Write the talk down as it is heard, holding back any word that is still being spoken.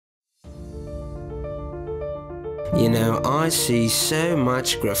You know, I see so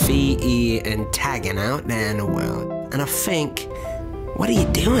much graffiti and tagging out there in the world, and I think, what are you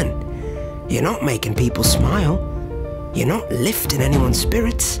doing? You're not making people smile. You're not lifting anyone's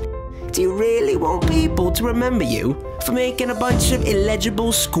spirits. Do you really want people to remember you for making a bunch of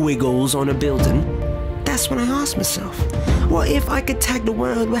illegible squiggles on a building? That's when I ask myself, what if I could tag the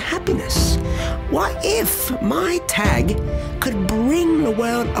world with happiness? What if my tag could bring the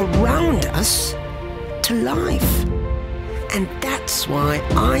world around us to life? And that's why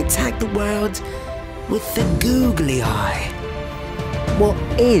I tag the world with the googly eye. What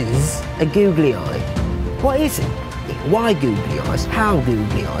is a googly eye? What is it? Why googly eyes? How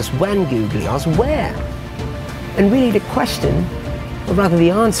googly eyes? When googly eyes? Where? And really the question, or rather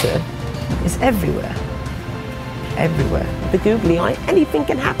the answer, is everywhere. Everywhere. The googly eye, anything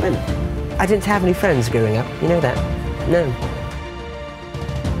can happen. I didn't have any friends growing up, you know that? No.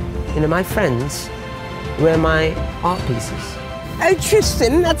 You know, my friends were my art pieces. Oh,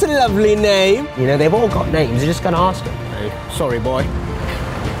 Tristan, that's a lovely name. You know, they've all got names, you just gotta ask them. Oh, sorry, boy.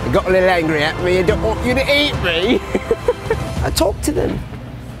 You got a little angry at me, I don't want you to eat me. I talk to them.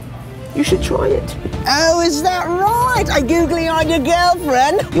 You should try it. Oh, is that right? I googly-eyed your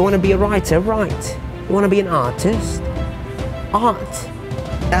girlfriend. You want to be a writer? Write. You want to be an artist? Art.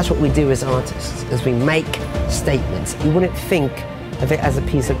 That's what we do as artists, as we make statements. You wouldn't think of it as a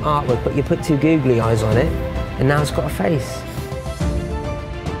piece of artwork, but you put two googly eyes on it, and now it's got a face.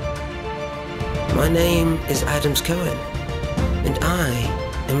 My name is Adams Cohen, and I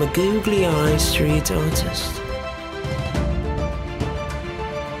am a googly eye street artist.